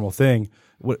just a normal thing.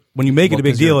 When you make it a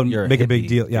big 'cause deal you're and a make a big hippie,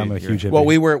 deal, yeah, dude. I'm a huge hippie. well,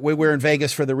 we were in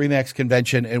Vegas for the Remax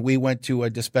convention, and we went to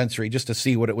a dispensary just to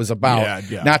see what it was about,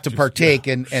 not to partake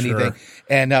in anything.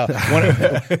 And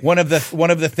one of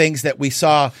the things that we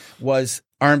saw was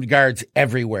armed guards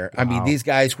everywhere. I mean, these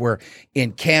guys were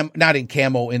not in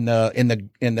camo, in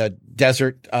the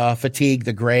desert fatigue,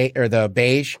 the gray or the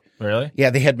beige. Really? Yeah,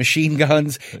 they had machine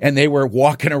guns and they were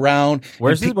walking around.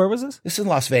 Where was this? This is in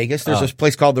Las Vegas. There's this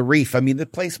place called the Reef. I mean, the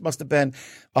place must have been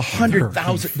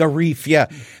 100,000. The Reef, yeah.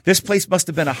 This place must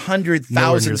have been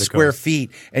 100,000 square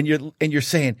feet. And you're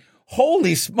saying,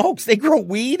 holy smokes, they grow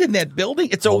weed in that building?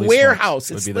 It's a warehouse.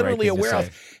 It's literally a warehouse.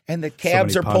 And the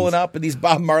cabs are pulling up, and these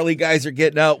Bob Marley guys are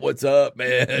getting out. What's up,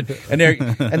 man? And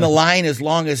and the line is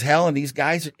long as hell. And these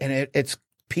guys, and it's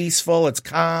peaceful. It's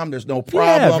calm. There's no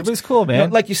problems. Yeah, everybody's cool, man. You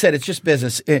know, like you said, it's just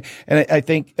business. And I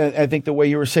think the way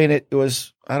you were saying it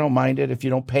was, I don't mind it if you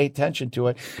don't pay attention to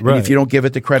it, Right. and if you don't give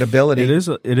it the credibility.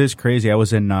 It is crazy. I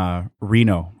was in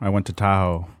Reno. I went to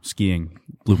Tahoe skiing.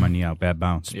 Blew my knee out. Bad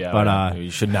bounce. Yeah, but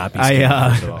you should not be skiing,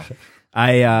 first of all.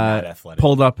 I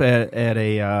pulled up at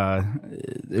a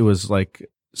it was like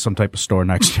some type of store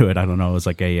next to it. I don't know. It was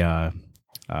like a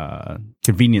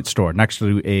convenience store next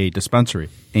to a dispensary,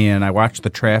 and I watched the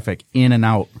traffic in and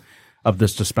out of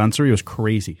this dispensary. It was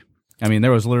crazy. I mean,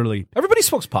 there was literally Everybody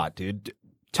smokes pot, dude.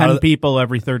 10 people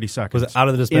every 30 seconds. Was it out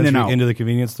of the In and dispensary out. into the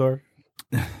convenience store?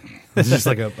 It's just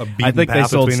like a beaten I think they path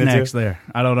sold between the snacks two. there.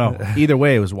 I don't know. Either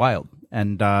way, it was wild.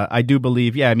 And I do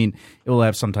believe, I mean, it will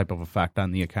have some type of effect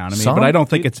on the economy. But I don't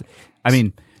think it's, I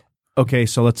mean, okay,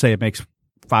 so let's say it makes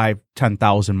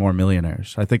 5,000-10,000 more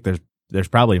millionaires. I think there's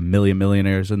probably 1 million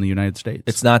millionaires in the United States.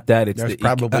 It's not that. It's There's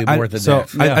probably more than So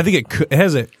that. I think it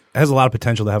has a lot of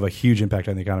potential to have a huge impact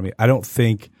on the economy. I don't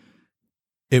think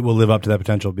it will live up to that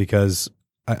potential because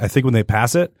I think when they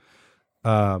pass it,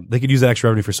 they could use that extra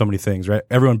revenue for so many things, right?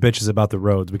 Everyone bitches about the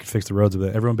roads. We could fix the roads with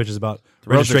it. Everyone bitches about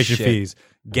registration fees,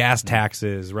 gas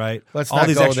taxes, right? Let's all not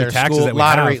these go extra there. taxes School, that we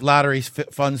have. lotteries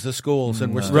funds the schools,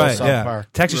 and we're still Right, subpar.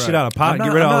 Tax your shit out of pot.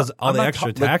 Get rid of all the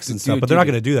extra tax and stuff, but they're not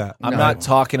going to do that. I'm not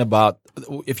talking about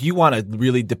if you want to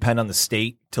really depend on the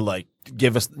state to like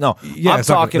give us I'm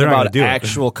talking they're not gonna about do it.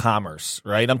 actual commerce,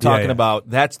 right? I'm talking about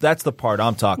that's the part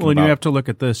I'm talking Well, and about. you have to look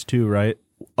at this too, right?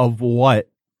 Of what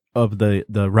of the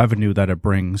revenue that it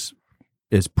brings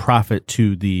is profit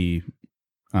to the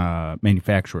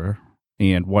manufacturer,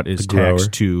 and what is grower.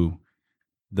 taxed to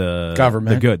the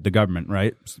Government. the government,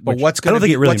 right? But I what's going don't to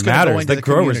think it really what's gonna go matters. into The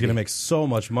grower's community? going to make so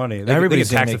much money. They Everybody's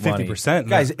get taxed gonna at make 50%.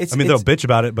 Guys, I mean, they'll bitch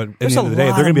about it, but at the end of the day,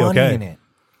 they're going to be okay.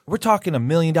 We're talking $1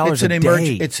 million a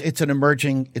day. It's an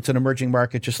emerging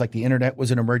market, just like the internet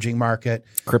was an emerging market.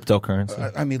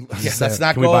 Cryptocurrency. I mean, let's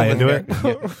not Can we go buy over into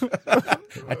there.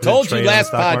 I told you Trade on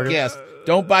last the stock market? podcast,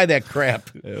 don't buy that crap.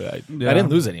 I didn't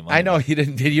lose any money. I know you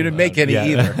didn't. You didn't make any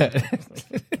either.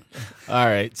 All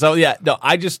right. So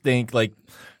I just think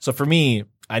so for me,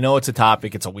 I know it's a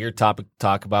topic. It's a weird topic to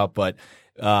talk about, but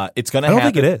it's going to I happen.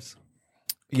 don't think it is.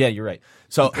 Yeah, you're right.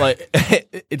 So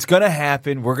it's going to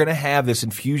happen. We're going to have this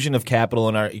infusion of capital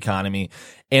in our economy,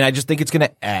 and I just think it's going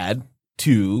to add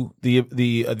to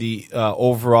the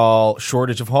overall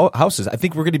shortage of houses. I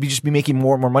think we're going to be making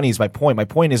more and more money is my point. My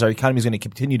point is our economy is going to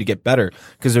continue to get better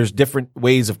because there's different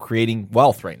ways of creating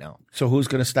wealth right now. So who's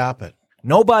going to stop it?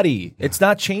 Nobody. It's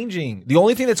not changing. The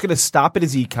only thing that's going to stop it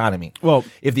is the economy. Well,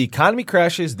 if the economy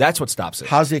crashes, that's what stops it.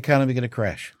 How's the economy going to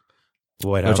crash?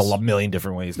 White House. There's a million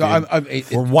different ways. Dude. No,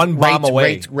 we're one bomb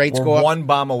away. Rates we're go up. one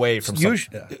bomb away from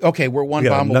Okay, we're one We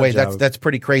got a bomb nut away. job. That's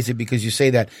pretty crazy because you say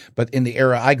that. But in the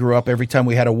era I grew up, every time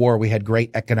we had a war, we had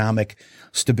great economic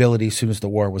stability as soon as the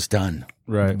war was done.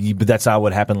 right. But that's not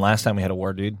what happened last time we had a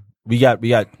war, dude. We got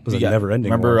was a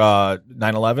never-ending Remember war.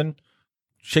 9/11?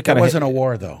 Shit It got wasn't a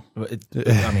war, though.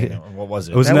 I mean, what was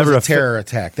it? It was That never was a terror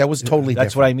attack. That was totally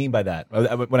That's what I mean by that.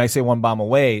 When I say one bomb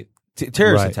away,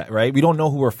 terrorist Right. attack, right? We don't know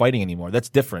who we're fighting anymore. That's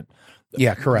different.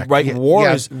 Yeah, correct. Right, Yeah,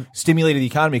 wars yeah. stimulated the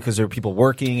economy because there are people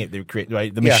working. They create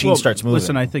right. The Yeah. machine Well, starts moving.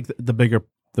 Listen, I think the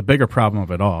bigger problem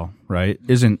of it all, right,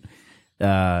 isn't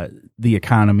the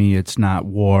economy. It's not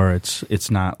war. It's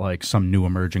not like some new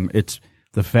emerging. It's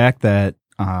the fact that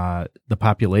the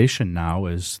population now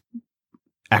is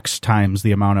X times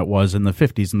the amount it was in the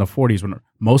 50s and the 40s when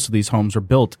most of these homes are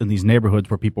built in these neighborhoods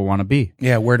where people want to be.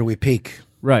 Yeah, where do we peak?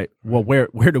 Right. Well, where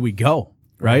do we go?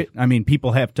 Right. I mean,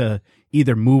 people have to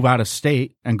either move out of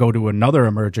state and go to another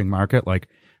emerging market, like,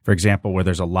 for example, where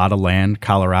there's a lot of land,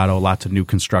 Colorado, lots of new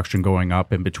construction going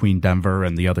up in between Denver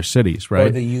and the other cities, right? Or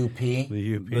the UP?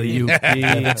 The UP.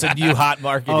 it's a new hot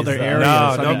market. Other is, areas. No,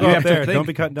 I don't mean, go you up have to there. think, Don't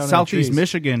be cutting down any Southeast trees.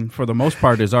 Michigan, for the most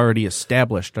part, is already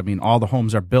established. I mean, all the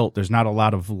homes are built. There's not a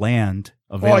lot of land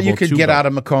available. Well, you could to get build. out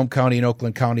of Macomb County and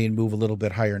Oakland County and move a little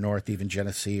bit higher north, even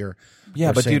Genesee or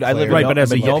Yeah, but St. dude, I live Clair. in Right, but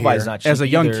as a Novi young- is not cheap as a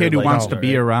young either, kid who like, wants no, to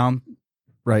be right? around,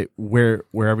 right, where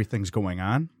everything's going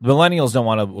on. Millennials don't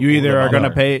want to. You either are going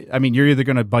to pay. I mean, you're either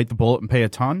going to bite the bullet and pay a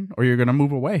ton, or you're going to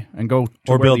move away and go to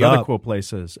Or where build the other up. cool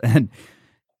place is. And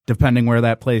depending where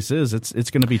that place is, it's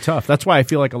going to be tough. That's why I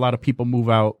feel like a lot of people move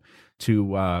out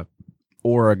to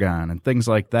Oregon and things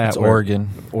like that. It's Oregon,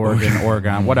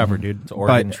 whatever, dude. It's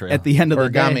Oregon Trail. At the end of the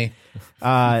day,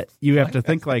 you have to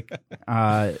think like.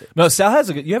 No, Sal has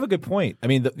you have a good point. I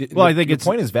mean, I think the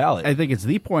point is valid. I think it's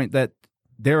the point that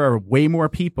there are way more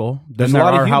people than There's there a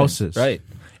lot are of humans, houses, right?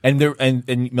 And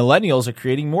millennials are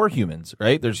creating more humans,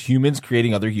 right? There's humans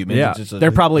creating other humans. Yeah,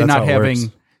 they're probably not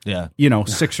having,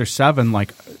 6 or 7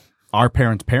 like our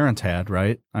parents had,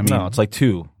 right? I mean, no, it's like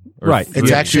 2. Right.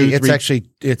 It's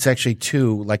actually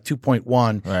 2, like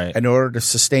 2.1. Right. In order to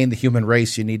sustain the human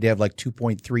race, you need to have like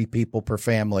 2.3 people per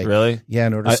family. Really? Yeah.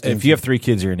 In order to if you have 3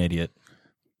 kids, you're an idiot.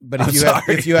 But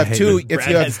if you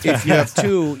have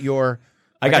 2, you're.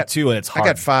 I got 2 and it's hard. I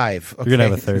got 5. Okay. You're gonna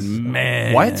have a third.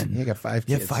 man. What? You got 5 kids.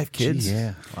 You have 5 kids? Gee,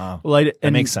 yeah. Wow. Well,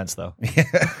 That makes sense though.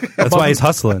 That's why he's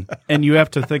hustling. And you have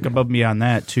to think above and beyond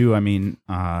that too. I mean,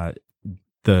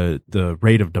 the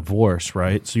rate of divorce,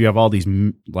 right? So you have all these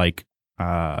like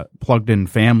plugged in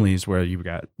families where you've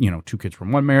got 2 kids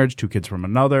from one marriage, 2 kids from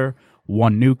another,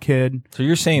 1 new kid. So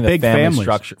you're saying that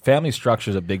family structure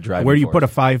is a big driver. Where you put a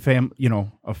 5 person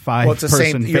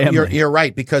family. You're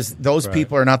right, because those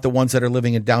people are not the ones that are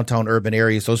living in downtown urban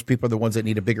areas. Those people are the ones that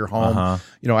need a bigger home.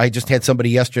 I just had somebody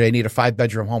yesterday need a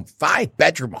 5-bedroom home.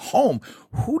 5-bedroom home?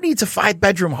 Who needs a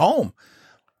 5-bedroom home?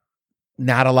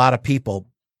 Not a lot of people.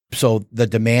 So the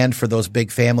demand for those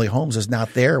big family homes is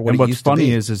not there. And what's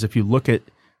funny is if you look at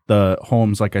the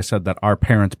homes, like I said, that our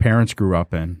parents grew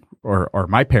up in, or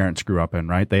my parents grew up in,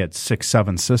 right? They had 6,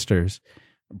 7 sisters,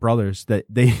 brothers that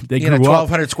they grew in a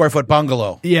 1,200 square foot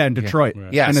bungalow. Yeah, in Detroit. Yeah.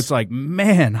 Right. Yes. And it's like,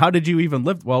 man, how did you even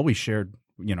live? Well, we shared,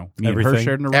 me and her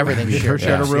shared a room. Everything. Me and her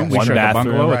shared a room. Yes. We One shared a bathroom.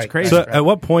 bungalow. Right. It's crazy. So, at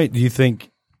what point do you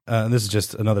think? And this is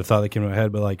just another thought that came to my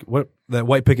head, but like, what that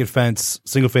white picket fence,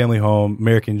 single family home,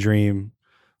 American dream.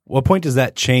 What point does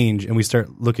that change and we start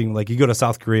looking like you go to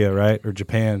South Korea, right, or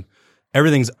Japan?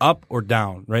 Everything's up or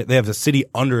down, right? They have a city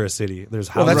under a city. There's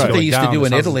houses that's what they going used to down, do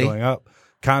in there's houses Italy. going up,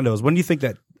 condos. When do you think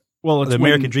that? Well, the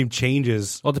American dream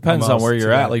changes. Well, it depends on where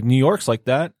you're at. Like New York's like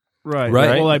that. Right.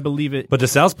 Right. Well, I believe it. But to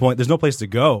Sal's point, there's no place to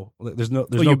go.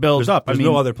 You build up. There's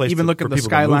no other place. Even look for at the people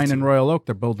to move skyline to. in Royal Oak.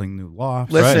 They're building new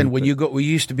lofts. Listen, Right. when you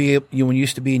used to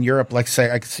be in Europe, like say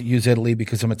I could use Italy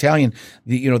because I'm Italian.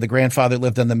 The grandfather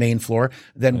lived on the main floor.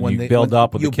 Then when you build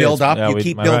up with the kids. you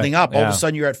keep building up. All of Yeah. a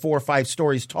sudden, you're at 4 or 5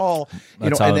 stories tall.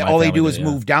 That's And how then my all they family do did, is yeah.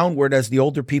 move downward as the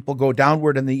older people go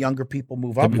downward and the younger people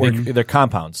move upward. They're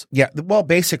compounds. Yeah, well,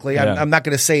 basically, Yeah. I'm not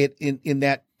going to say it in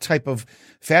that type of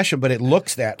fashion, but it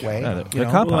looks that way. Yeah, you they're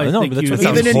know? compounds. Well, I No, think but that's you- what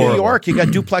Even sounds in New horrible. York, you got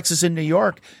duplexes in New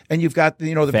York, and you've got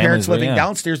the parents living yeah.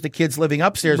 downstairs, the kids living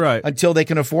upstairs, Right. until they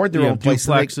can afford their You own have place.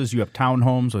 And duplexes. You have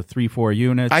townhomes with 3-4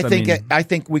 units. I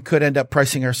think we could end up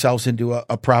pricing ourselves into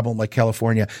a problem like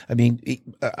California. I mean,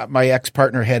 my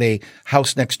ex-partner had a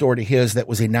house next door to his that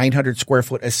was a 900 square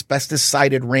foot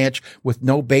asbestos-sided ranch with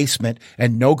no basement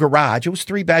and no garage. It was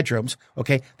 3 bedrooms.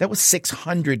 Okay, that was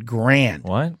 $600,000.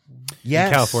 What? Yes,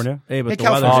 In California? Hey, but In the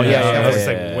California. weather's Yeah, I was yeah. just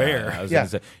like, where? I was Yeah. gonna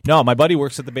say. No, my buddy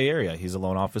works at the Bay Area. He's a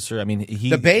loan officer. I mean,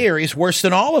 The Bay Area is worse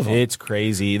than all of them. It's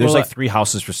crazy. There's Well, like 3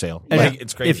 houses for sale. And Like,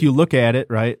 it's crazy. If you look at it,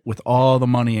 right, with all the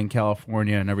money in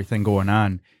California and everything going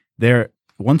on, there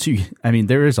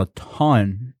is a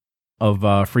ton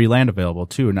of free land available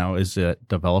too. Now, is it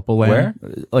developable land?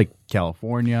 Where? Like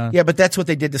California? Yeah, but that's what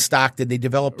they did to Stockton. They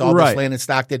developed all this Right. land in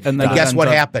Stockton, And and then guess ends what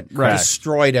up- happened? Right.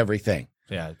 Destroyed everything.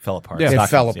 yeah, it fell apart. Yeah. It Stockton-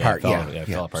 fell apart. It Yeah.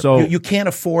 fell apart. So You can't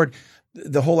afford.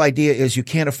 The whole idea is you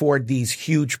can't afford these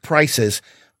huge prices,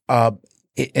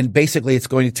 and basically it's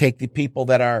going to take the people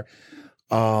that are.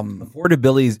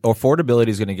 affordability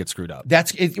is going to get screwed up.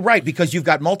 That's right, because you've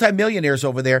got multimillionaires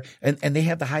over there, and they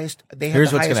have the highest. They have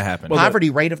Here's the what's highest gonna happen. poverty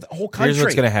rate of the whole country. Here's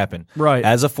what's going to happen. Right.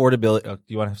 As affordability. Do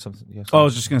you want to have something? You have I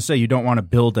was something? just going to say, you don't want to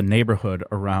build a neighborhood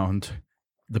around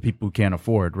the people who can't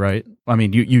afford, right? I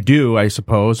mean, you do, I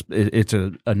suppose. It's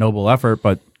a noble effort,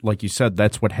 but like you said,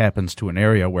 that's what happens to an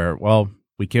area where, well,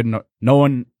 no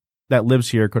one that lives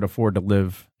here could afford to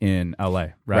live in LA,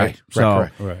 right? So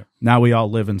Right. now we all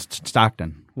live in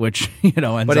Stockton, which, ends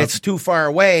but up it's too far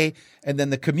away, and then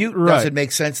the commute Right. doesn't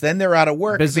make sense. Then they're out of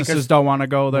work. businesses because, don't want to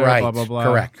go there, right. blah, blah, blah.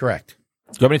 Correct.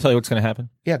 Do you want me to tell you what's going to happen?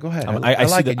 Yeah, go ahead. I I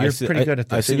see like the- it. I You're see- pretty good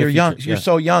at I this. see And the you're young. future, You're yeah.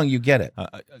 so young. You get it.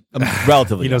 I'm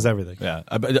relatively. He knows young. everything. Yeah,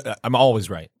 I'm always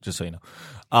right. Just so you know.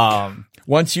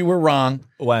 Once you were wrong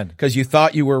When? because you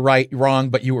thought you were wrong,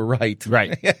 but you were right.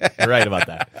 Right. You're right about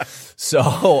that.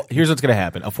 So here's what's going to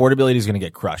happen. Affordability is going to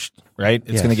get crushed, right?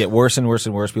 It's Yes. going to get worse and worse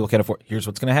and worse. People can't afford. Here's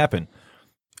what's going to happen.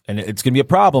 And it's going to be a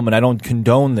problem, and I don't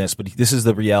condone this, but this is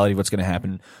the reality of what's going to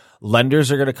happen.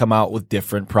 Lenders are going to come out with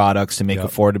different products to make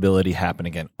affordability happen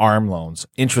again. ARM loans,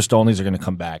 interest onlys are going to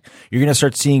come back. You're going to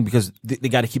start seeing, because they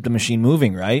got to keep the machine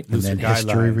moving, right? And then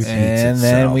history repeats and itself.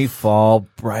 then we fall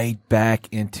right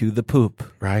back into the poop.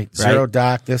 Right. Zero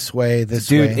doc this way,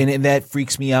 this way. Dude, and that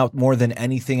freaks me out more than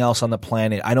anything else on the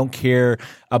planet. I don't care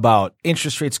about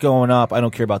interest rates going up. I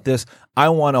don't care about this. I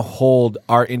want to hold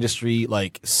our industry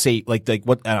like safe, like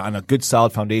what on a good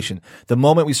solid foundation. The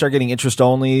moment we start getting interest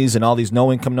onlys and all these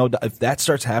no income, if that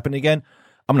starts happening again,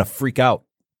 I'm going to freak out.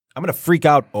 I'm going to freak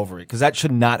out over it because that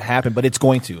should not happen, but it's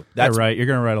going to. That's right. You're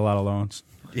going to write a lot of loans.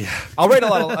 Yeah, I'll write a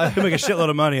lot of. You'll make a shitload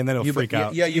of money, and then it'll freak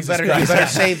out. Yeah, you better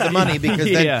save the money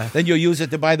because then you'll use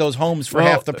it to buy those homes for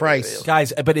half the price,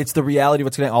 guys. But it's the reality of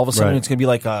what's going to. All of a sudden, it's going to be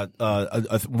like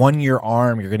a 1 year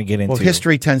arm. You're going to get into. Well,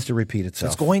 history tends to repeat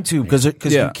itself. It's going to because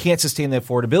you can't sustain the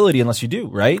affordability unless you do,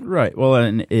 right? Right. Well,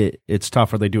 and it's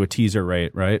tougher. They do a teaser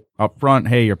rate, right? Up front,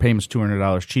 hey, your payment's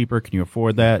 $200 cheaper. Can you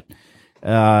afford that?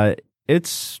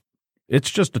 It's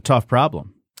just a tough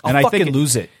problem. I think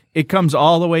lose it. It comes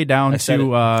all the way down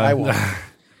to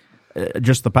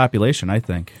just the population, I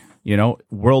think.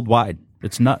 Worldwide.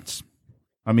 It's nuts.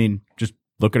 I mean, just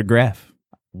look at a graph.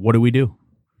 What do?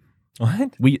 What? I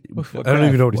don't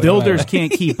even know what builders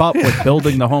can't keep up with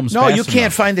building the homes. No, fast you can't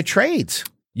enough. find the trades.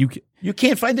 You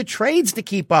can't find the trades to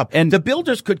keep up. And the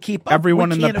builders could keep up.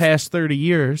 Everyone in the past 30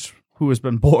 years who has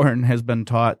been born has been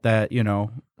taught that,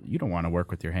 you don't want to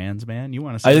work with your hands, man. You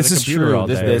want to sit at a computer all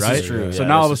day, this right? Is true. So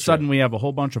now all of a sudden we have a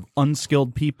whole bunch of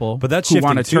unskilled people that's who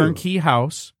want a shifting too. turnkey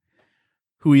house,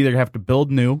 who either have to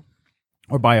build new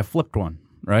or buy a flipped one,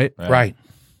 right? Right.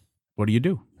 What do you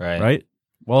do? Right.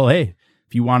 Well, hey,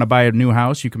 if you want to buy a new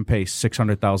house, you can pay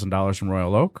 $600,000 in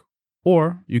Royal Oak,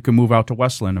 or you can move out to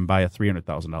Westland and buy a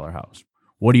 $300,000 house.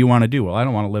 What do you want to do? Well, I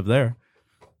don't want to live there.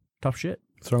 Tough shit.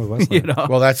 What's wrong with Westland?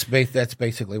 Well, that's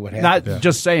basically what happened. Not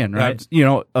just saying, right?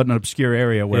 An obscure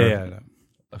area where. Yeah.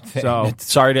 So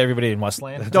sorry to everybody in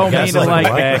Westland. Don't mean it like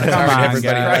that. Come on,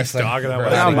 guys. Come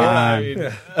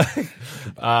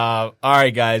on. All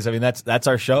right, guys. I mean, that's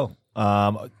our show.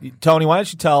 Tony, why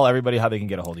don't you tell everybody how they can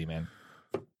get a hold of you, man?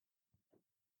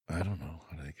 I don't know.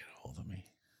 How do they get a hold of me?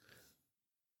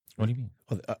 What do you mean?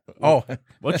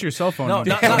 What's your cell phone? No,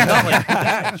 not like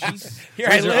that. Here,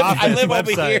 I live over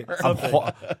here.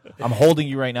 I'm holding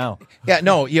you right now. Yeah,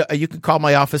 no, you can call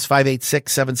my office,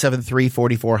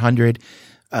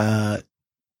 586-773-4400.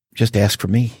 Just ask for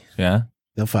me. Yeah?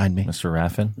 They'll find me. Mr.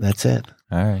 Raffin? That's it.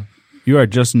 All right. You are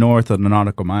just north of the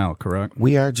Nautical Mile, correct?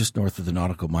 We are just north of the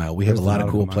Nautical Mile. We have a lot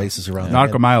of cool places around there.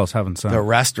 Nautical Mile is heaven sent. The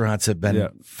restaurants have been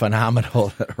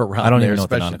phenomenal around there. I don't even know what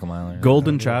the Nautical Mile is.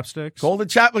 Golden Chopsticks. Golden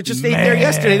Chop. We just ate there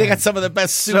yesterday. They got some of the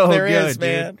best soup there is,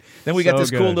 man. Then we got this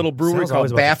cool little brewery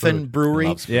called Baffin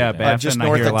Brewery. Yeah, Baffin. Just I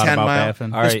north hear a of lot 10 about Mile. Baffin.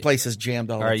 This place is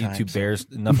jammed all the time. All right, you two bears.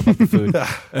 Enough about the food.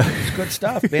 It's good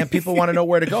stuff, man. People want to know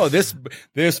where to go. This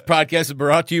podcast is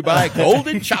brought to you by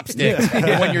Golden Chopsticks.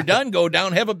 When you're done, go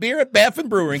down, have a beer at Baffin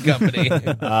Brewing Company.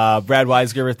 Brad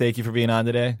Weisgerber, thank you for being on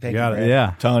today. Thank you, Brad.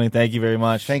 Yeah. Tony, thank you very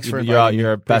much. Thanks for you're inviting me.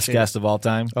 our best Appreciate guest of all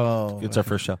time. Oh, It's our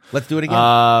first show. Let's do it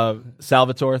again.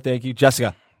 Salvatore, thank you.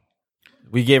 Jessica,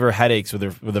 we gave her headaches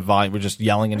with the volume. We're just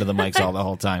yelling into the mics all the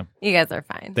whole time. You guys are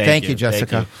fine. Thank you, Jessica.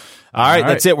 Thank you. All right,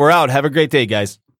 that's it. We're out. Have a great day, guys.